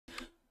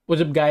What's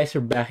up, guys?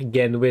 We're back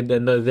again with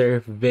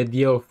another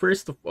video.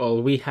 First of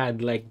all, we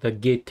had like the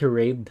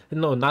Gatorade.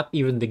 No, not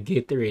even the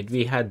Gatorade.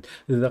 We had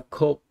the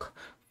Coke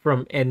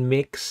from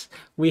NMix.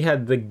 We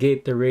had the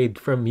Gatorade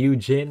from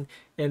Eugene.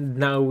 And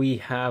now we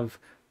have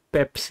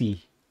Pepsi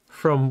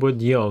from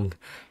Woodyoung.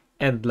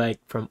 And like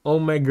from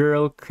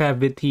Ohmygirl,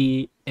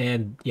 Cravity,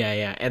 and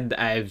yeah. And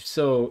IVE.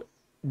 So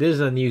this is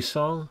a new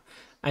song.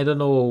 I don't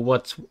know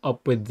what's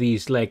up with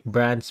these like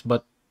brands,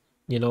 but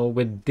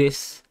with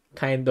this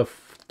kind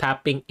of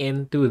tapping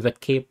into the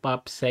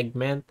K-pop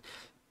segment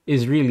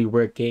is really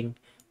working.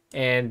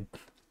 And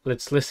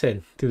let's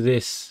listen to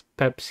this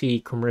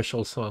Pepsi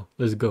commercial song.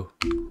 Let's go.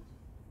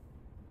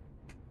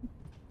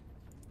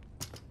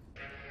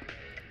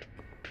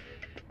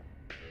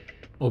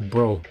 Oh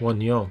bro,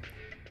 Wonyoung.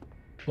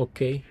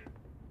 Okay.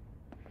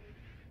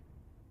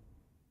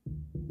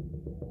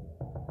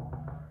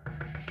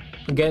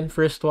 Again,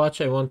 first watch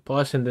I won't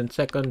pause, and then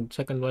second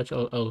watch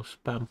I'll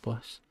spam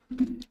pause.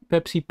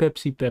 Pepsi,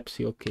 Pepsi,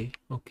 Pepsi.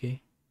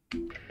 Okay.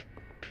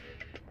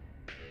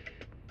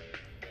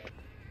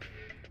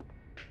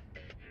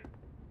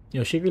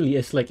 She really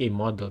is like a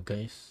model,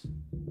 guys.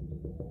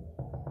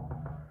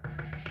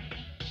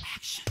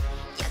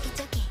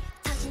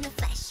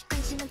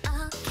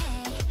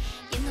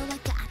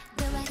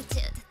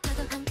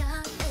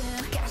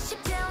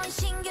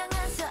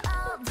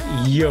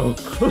 Yo.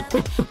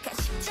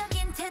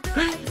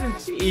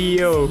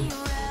 Yo.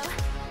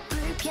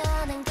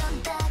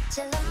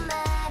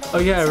 Oh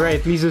yeah,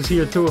 right. Lisa's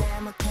here too.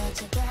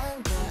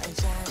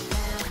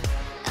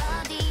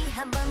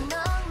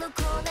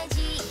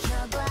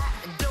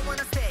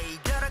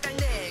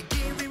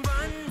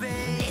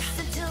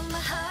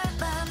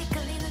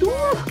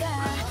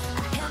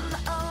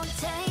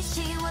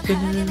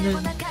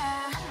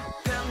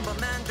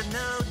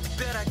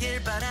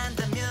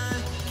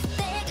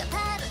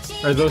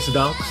 Are those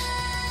dunks?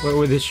 What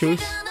were the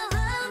shoes?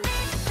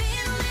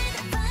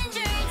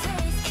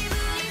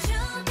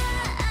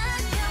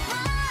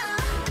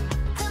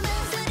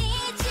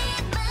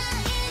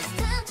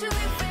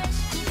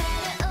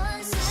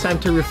 It's time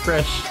to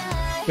refresh.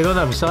 We don't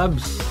have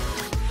subs.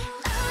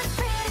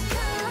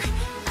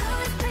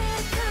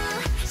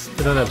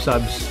 We don't have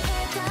subs.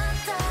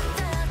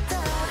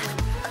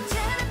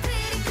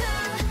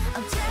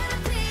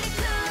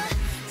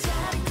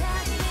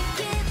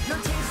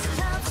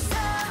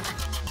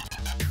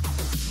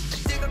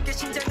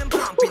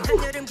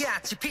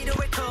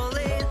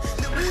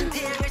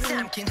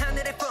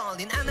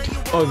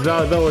 Oh,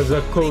 that was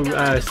a cool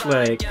ass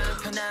like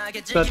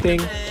that thing.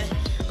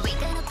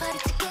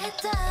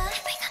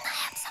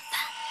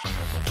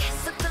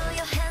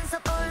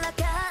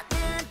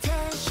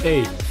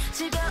 Hey.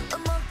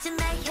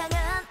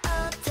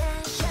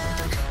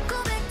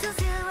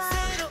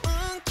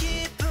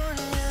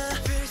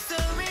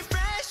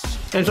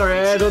 I'm sorry,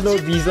 I don't know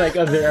these like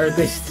other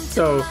artists,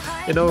 so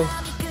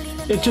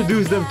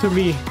introduce them to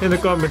me in the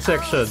comment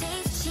section.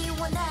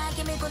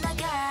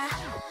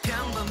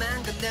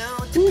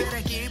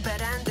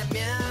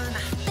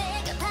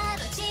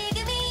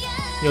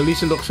 Yo,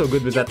 Lisa looks so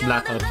good with that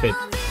black outfit.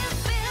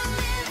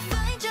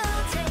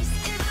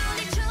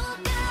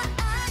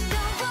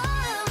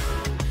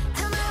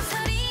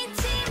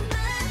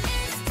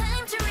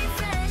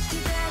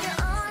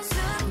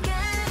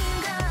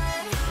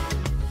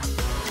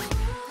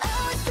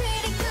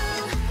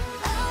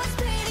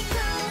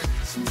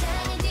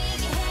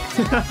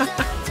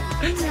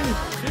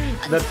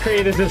 That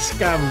crate is a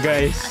scam,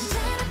 guys.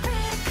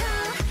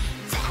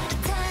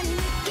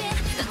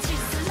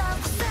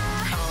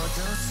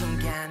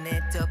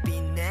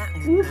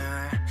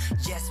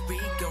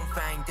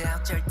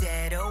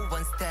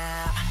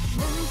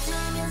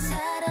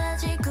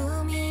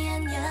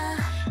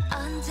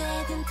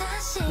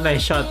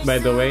 Nice shot, by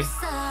the way.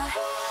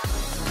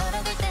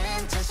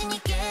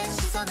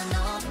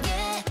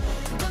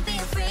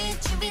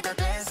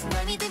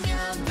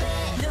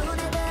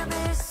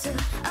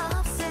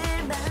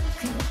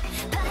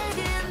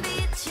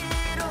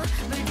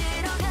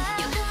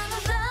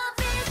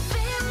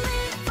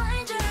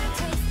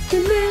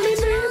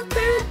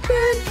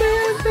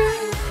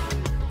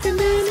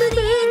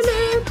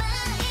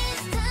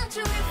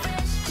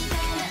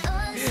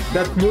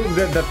 That move,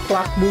 that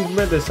clock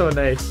movement is so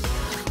nice.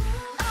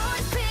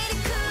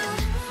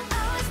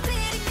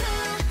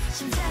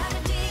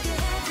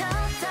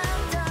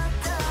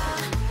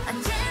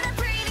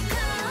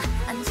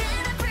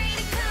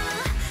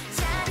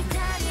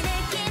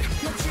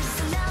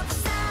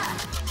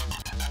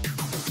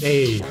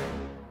 Hey,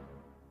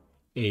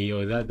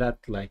 yo, that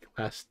like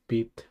last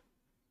beat,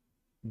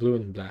 blue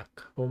and black.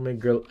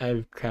 Ohmygirl,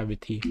 IVE,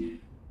 Cravity.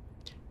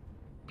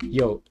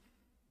 Yo,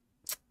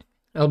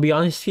 I'll be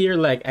honest here,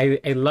 like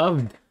I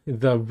loved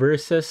the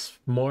verses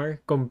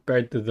more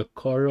compared to the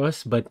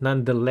chorus, but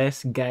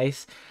nonetheless,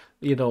 guys,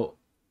 I don't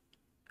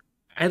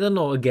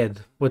know again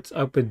what's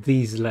up with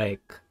these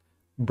like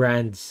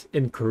brands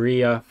in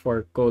Korea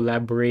for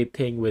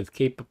collaborating with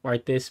K-pop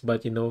artists,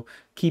 but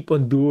keep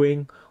on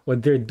doing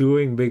what they're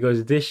doing,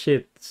 because this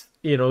shit,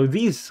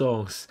 these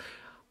songs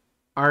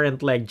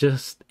aren't like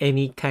just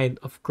any kind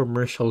of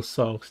commercial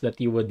songs that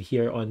you would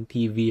hear on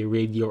TV,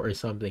 radio, or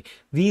something.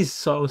 These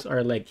songs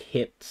are like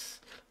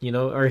hits, you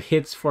know, or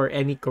hits for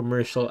any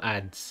commercial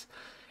ads.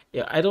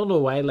 Yeah, I don't know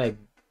why, like,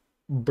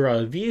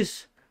 bro,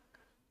 these,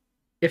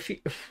 if you,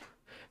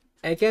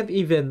 I can't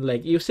even,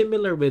 like, you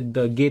similar with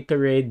the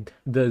Gatorade,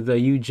 the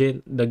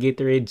Eugene, the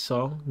Gatorade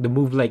song, the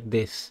Move Like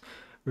This,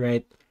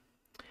 right?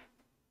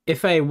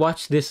 If I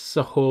watch this as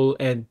a whole,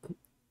 and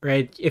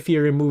right, if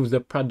you remove the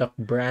product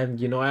brand,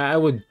 you know, I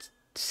would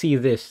see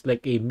this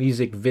like a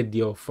music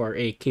video for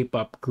a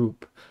K-pop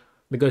group,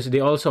 because they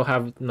also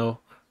have, you know,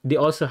 they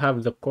also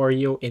have the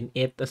choreo in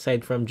it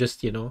aside from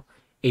just, you know,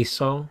 a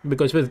song.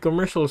 Because with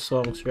commercial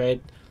songs,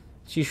 right,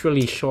 it's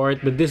usually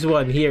short, but this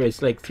one here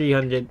is like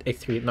 300,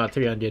 not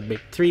 300, but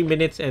 3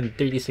 minutes and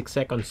 36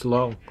 seconds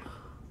long.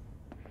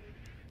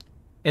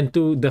 And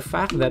to the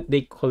fact that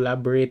they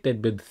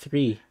collaborated with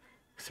three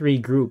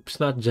groups,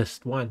 not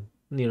just one,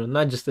 you know,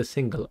 not just a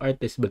single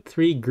artist, but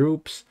three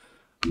groups,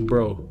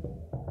 bro.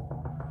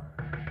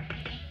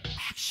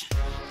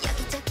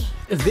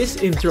 This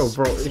intro,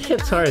 bro, it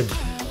hits hard.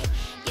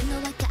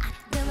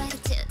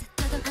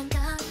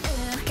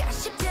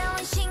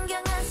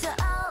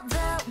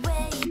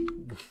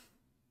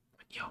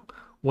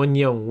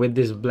 Wonyoung with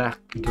this black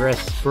dress,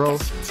 bro.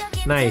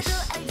 Nice.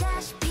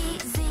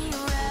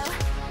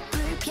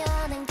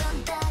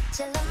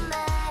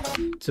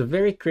 It's a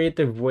very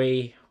creative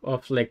way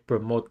of like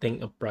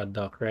promoting a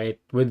product, right?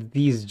 With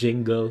these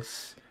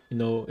jingles, you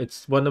know,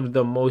 it's one of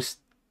the most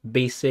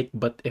basic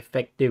but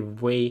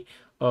effective way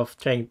of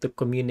trying to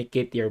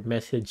communicate your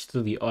message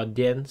to the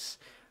audience,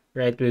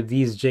 right? With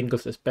these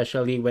jingles,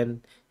 especially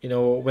when, you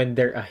know, when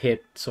they're a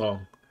hit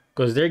song,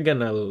 because they're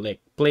gonna like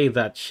play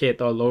that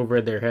shit all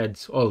over their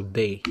heads all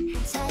day.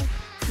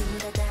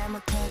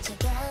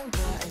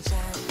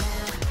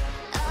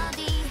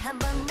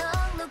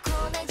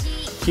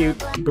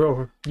 Cute,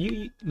 bro.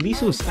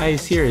 Lisu's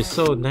eyes here is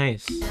so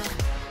nice.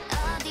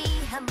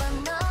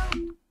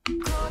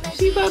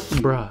 See that,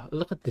 bro?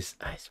 Look at this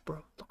eyes, bro.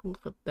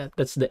 Look at that.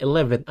 That's the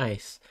 11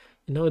 eyes.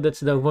 You know,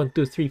 that's the 1,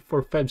 2, 3,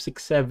 4, 5,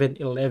 6, 7,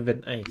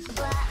 11 eyes.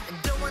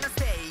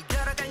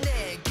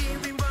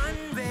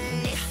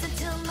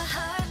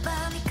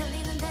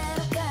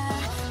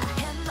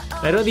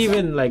 I don't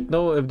even like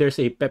know if there's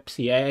a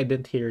Pepsi. I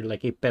didn't hear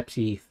like a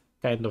Pepsi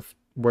kind of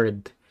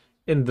word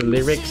in the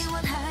lyrics.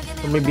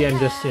 Or maybe I'm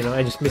just, you know,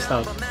 I just missed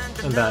out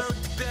on that.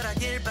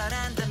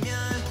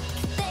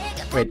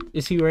 Wait,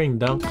 is he wearing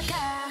Dunk?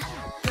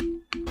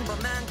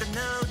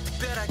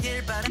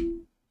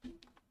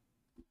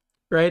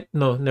 Right?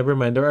 No, never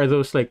mind. There are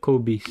those like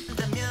Kobe's.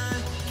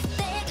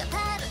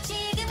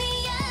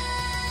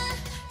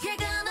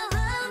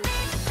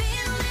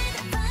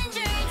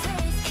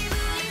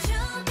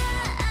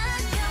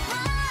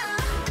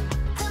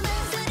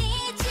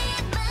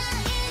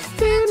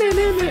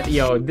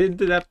 Yo,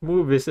 that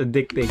move is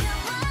addicting.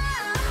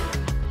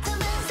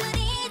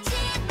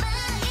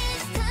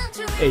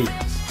 Hey,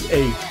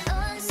 hey.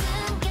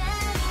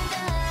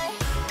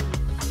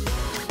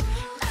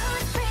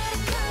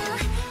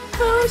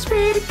 Oh, it's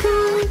pretty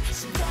cool.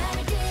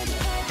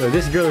 So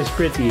this girl is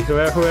pretty.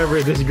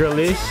 Whoever this girl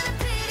is,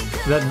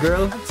 that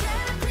girl.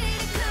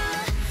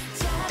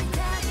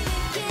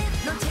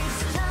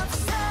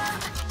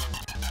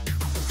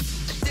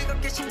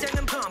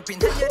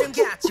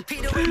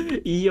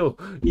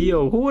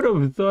 Yo, who would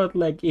have thought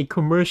like a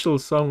commercial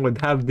song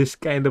would have this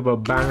kind of a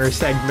banger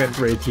segment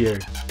right here?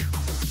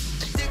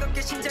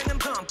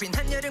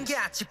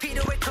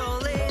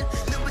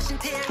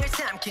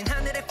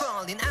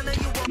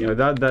 Yo,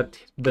 that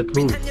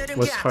move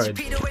was hard.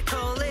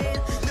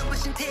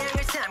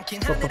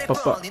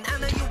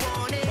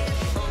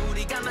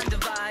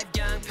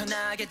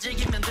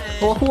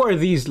 Oh, who are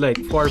these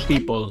like 4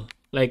 people?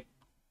 Like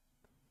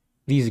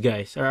these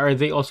guys? Are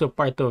they also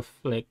part of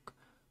like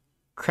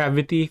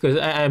Cravity? Because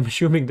I'm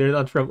assuming they're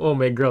not from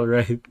Ohmygirl,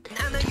 right?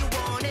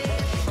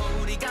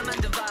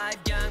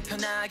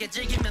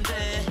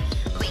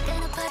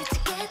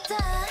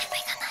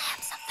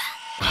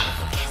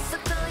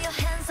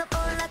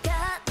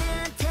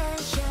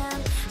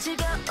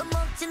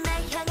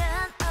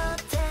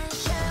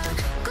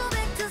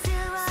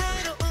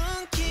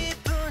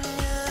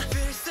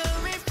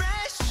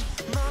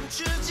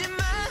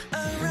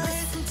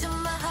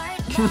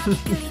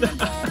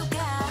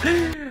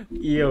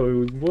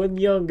 Yo,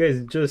 Wonyoung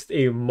is just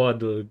a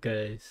model,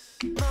 guys.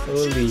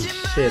 Holy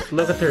shit.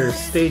 Look at her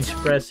stage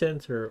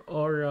presence, her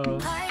aura.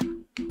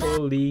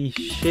 Holy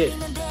shit.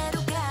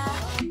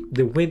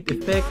 The wind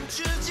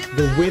effect.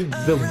 The wind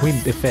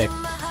effect.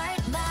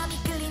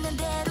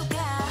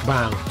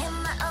 Bang.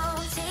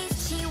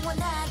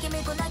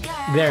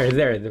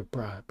 There,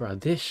 bro.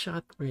 This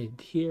shot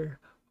right here.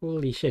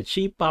 Holy shit.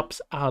 She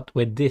pops out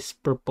with this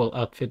purple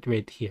outfit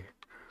right here.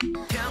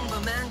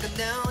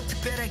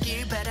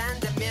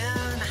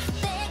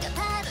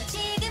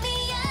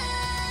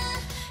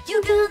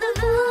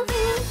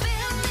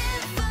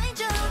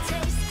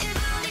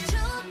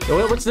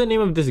 What's the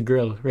name of this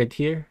girl right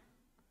here?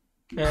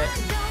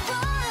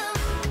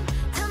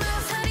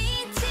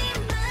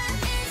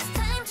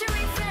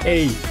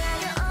 Hey,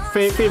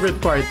 favorite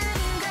part,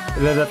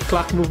 that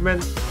clock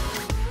movement.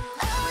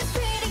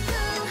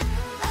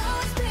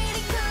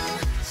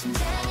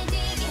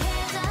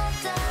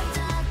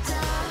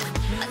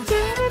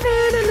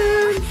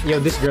 Yo,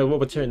 this girl,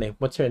 what's her name?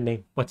 What's her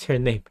name? What's her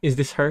name? Is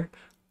this her?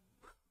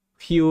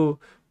 Hugh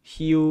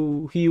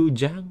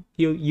Jang?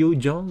 Hugh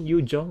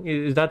Jong?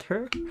 Is that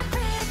her?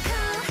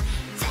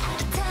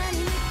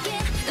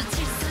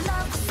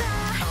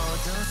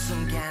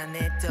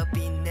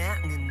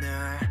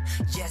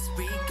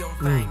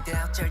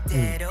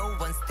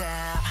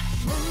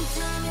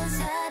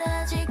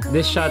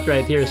 This shot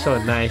right here is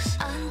so nice,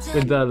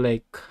 with the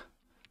like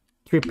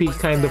trippy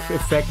kind of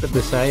effect at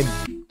the side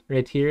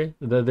right here,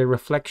 the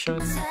reflection,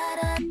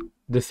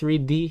 the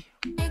 3D.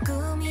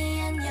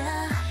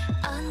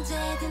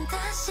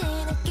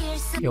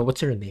 Yo, what's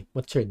her name?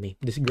 What's her name?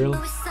 This girl?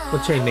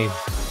 What's her name?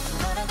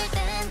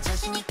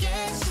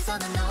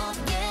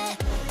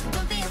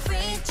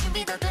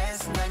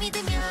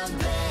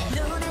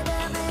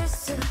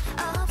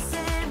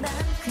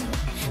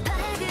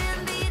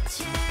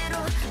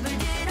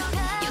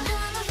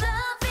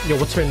 Yo,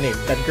 what's her name?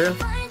 That girl?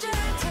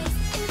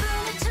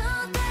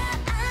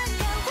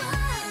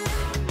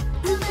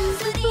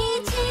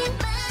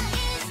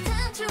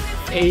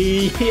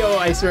 Hey, yo,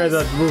 I swear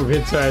that move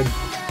hits hard.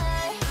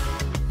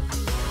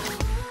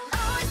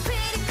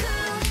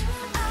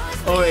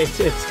 Oh,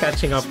 it's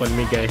catching up on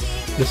me, guys.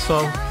 The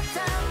song.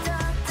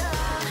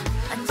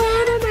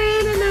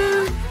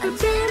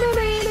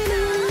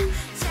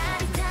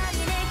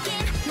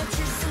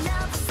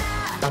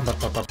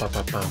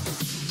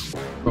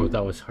 Bro,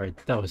 that was hard.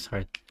 That was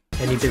hard.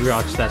 I need to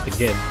rewatch that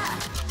again.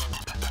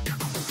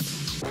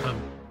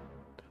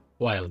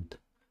 Wild.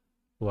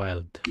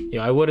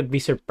 Yo, I wouldn't be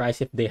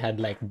surprised if they had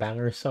like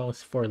banger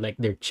songs for like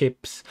their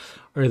chips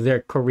or their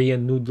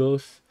Korean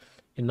noodles,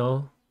 you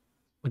know?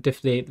 What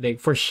if they, like,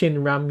 for Shin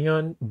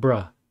Ramyun,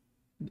 bruh,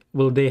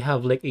 will they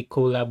have like a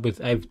collab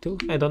with IVE too?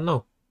 I don't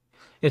know.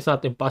 It's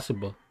not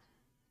impossible,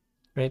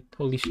 right?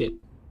 Holy shit.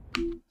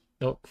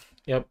 Nope.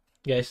 Yep.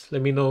 Guys,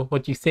 let me know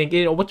what you think.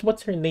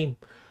 What's her name?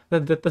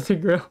 That's a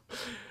girl.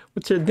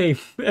 What's her name?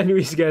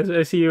 Anyways, guys,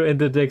 I'll see you in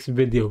the next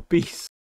video. Peace.